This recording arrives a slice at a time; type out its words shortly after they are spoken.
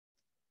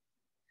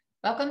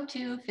Welcome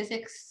to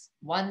Physics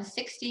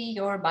 160,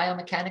 your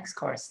biomechanics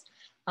course.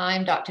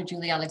 I'm Dr.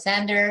 Julie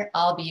Alexander.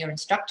 I'll be your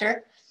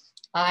instructor.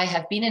 I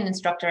have been an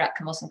instructor at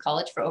Camosun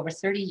College for over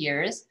 30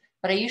 years,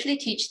 but I usually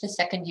teach the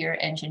second year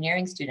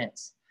engineering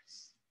students.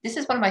 This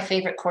is one of my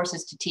favorite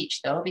courses to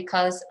teach though,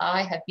 because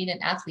I have been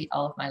an athlete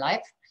all of my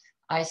life.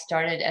 I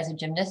started as a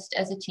gymnast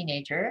as a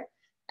teenager,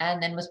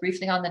 and then was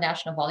briefly on the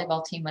national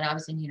volleyball team when I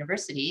was in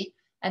university.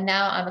 And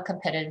now I'm a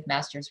competitive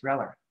masters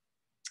rower.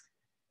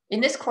 In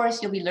this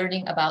course, you'll be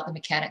learning about the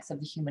mechanics of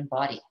the human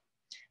body.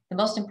 The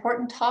most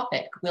important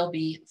topic will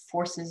be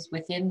forces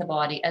within the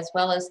body, as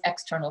well as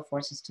external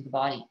forces to the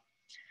body.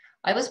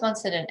 I was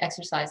once in an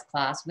exercise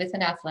class with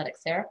an athletic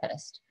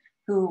therapist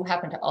who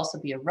happened to also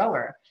be a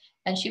rower,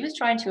 and she was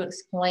trying to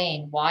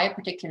explain why a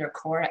particular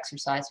core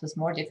exercise was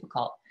more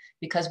difficult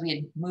because we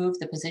had moved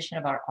the position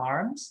of our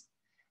arms.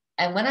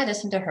 And when I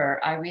listened to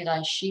her, I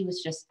realized she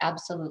was just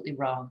absolutely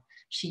wrong.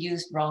 She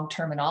used wrong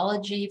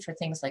terminology for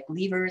things like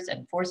levers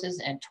and forces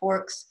and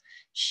torques.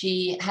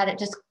 She had it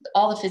just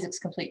all the physics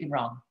completely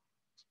wrong.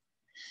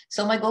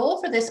 So my goal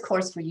for this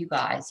course for you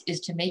guys is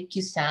to make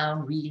you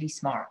sound really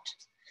smart.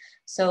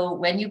 So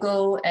when you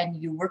go and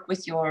you work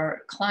with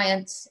your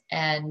clients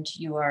and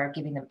you are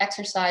giving them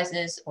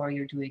exercises or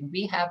you're doing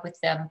rehab with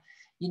them,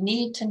 you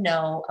need to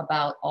know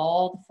about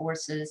all the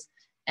forces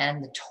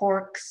and the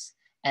torques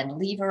and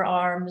lever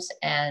arms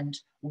and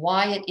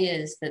why it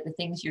is that the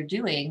things you're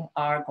doing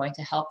are going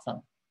to help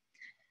them.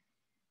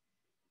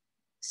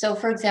 So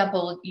for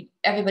example,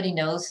 everybody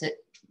knows that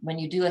when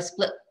you do a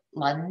split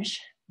lunge,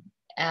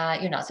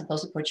 you're not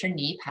supposed to put your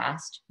knee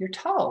past your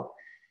toe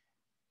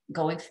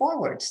going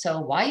forward. So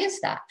why is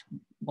that?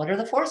 What are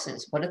the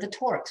forces? What are the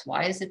torques?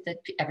 Why is it that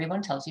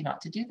everyone tells you not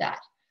to do that?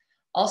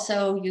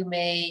 Also, you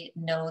may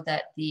know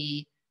that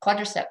the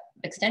quadricep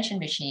extension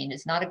machine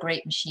is not a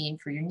great machine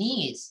for your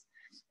knees.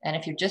 And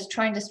if you're just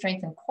trying to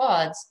strengthen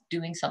quads,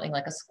 doing something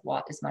like a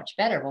squat is much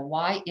better. Well,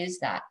 why is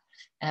that?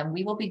 And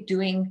we will be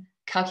doing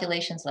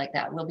calculations like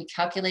that. We'll be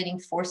calculating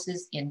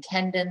forces in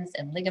tendons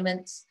and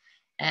ligaments,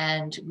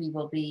 and we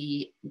will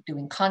be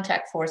doing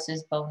contact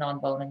forces, bone on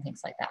bone, and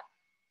things like that.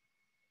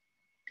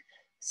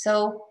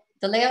 So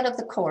the layout of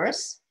the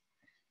course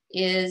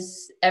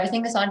is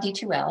everything is on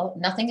D2L.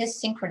 Nothing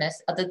is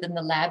synchronous other than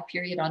the lab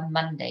period on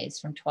Mondays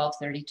from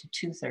 12:30 to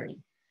 2:30.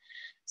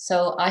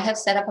 So I have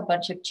set up a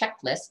bunch of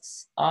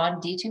checklists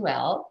on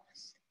D2L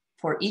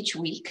for each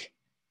week,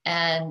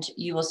 and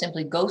you will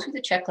simply go through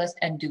the checklist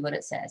and do what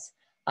it says.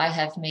 I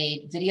have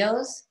made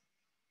videos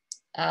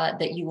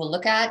that you will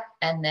look at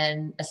and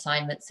then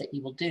assignments that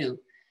you will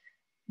do.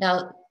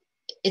 Now,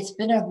 it's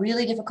been a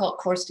really difficult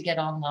course to get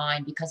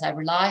online because I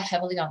rely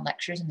heavily on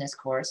lectures in this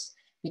course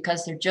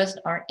because there just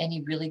aren't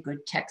any really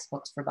good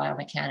textbooks for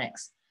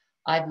biomechanics.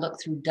 I've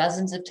looked through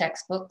dozens of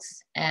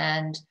textbooks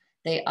and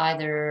they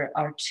either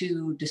are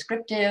too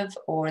descriptive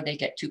or they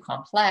get too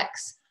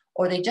complex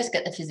or they just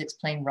get the physics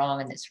plain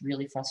wrong, and it's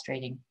really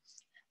frustrating.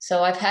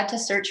 So I've had to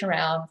search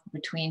around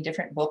between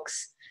different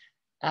books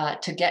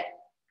to get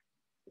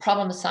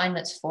problem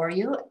assignments for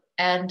you.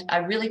 And I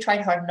really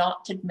tried hard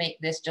not to make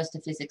this just a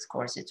physics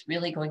course. It's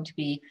really going to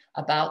be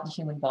about the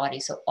human body.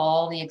 So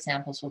all the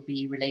examples will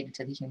be related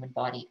to the human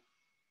body.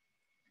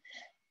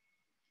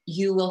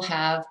 You will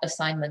have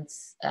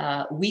assignments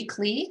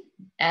weekly,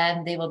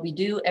 and they will be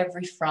due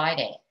every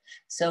Friday.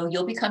 So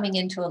you'll be coming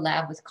into a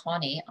lab with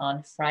Connie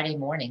on Friday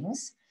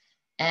mornings.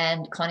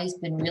 And Connie's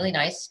been really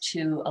nice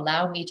to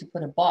allow me to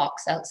put a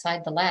box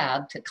outside the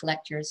lab to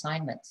collect your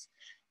assignments.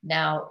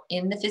 Now,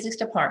 in the physics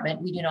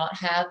department, we do not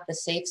have the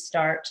Safe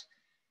Start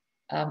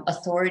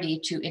authority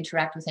to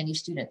interact with any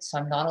students. So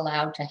I'm not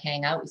allowed to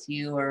hang out with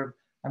you, or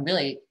I'm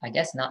really, I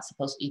guess, not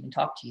supposed to even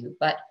talk to you.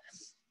 But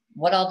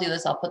what I'll do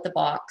is I'll put the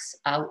box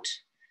out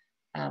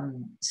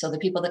so the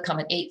people that come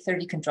at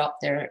 8:30 can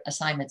drop their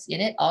assignments in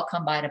it. I'll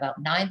come by at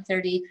about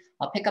 9:30.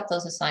 I'll pick up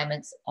those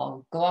assignments.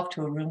 I'll go off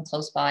to a room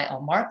close by.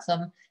 I'll mark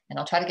them, and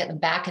I'll try to get them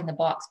back in the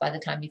box by the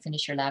time you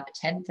finish your lab at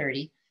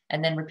 10:30,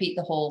 and then repeat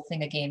the whole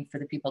thing again for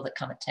the people that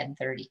come at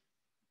 10:30.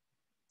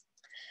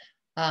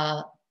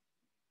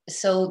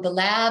 So the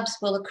labs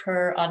will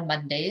occur on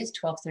Mondays,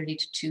 12:30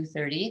 to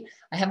 2:30.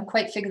 I haven't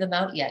quite figured them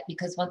out yet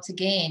because once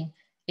again,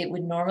 it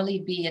would normally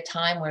be a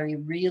time where you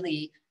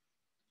really,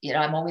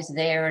 I'm always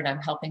there and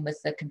I'm helping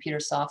with the computer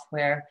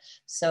software.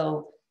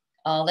 So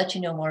I'll let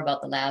you know more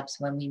about the labs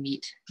when we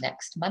meet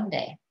next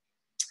Monday.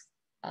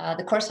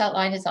 The course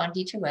outline is on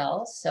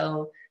D2L,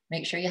 so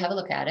make sure you have a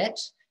look at it.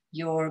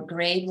 Your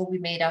grade will be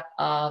made up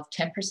of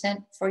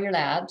 10% for your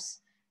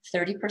labs,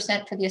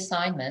 30% for the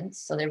assignments,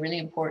 so they're really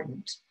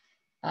important.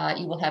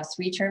 You will have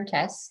 3 term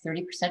tests,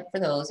 30% for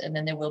those, and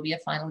then there will be a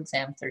final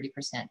exam,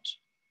 30%.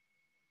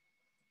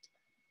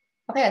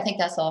 Okay, I think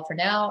that's all for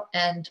now,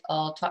 and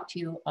I'll talk to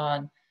you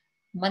on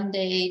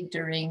Monday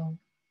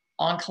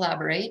on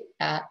Collaborate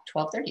at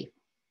 12:30.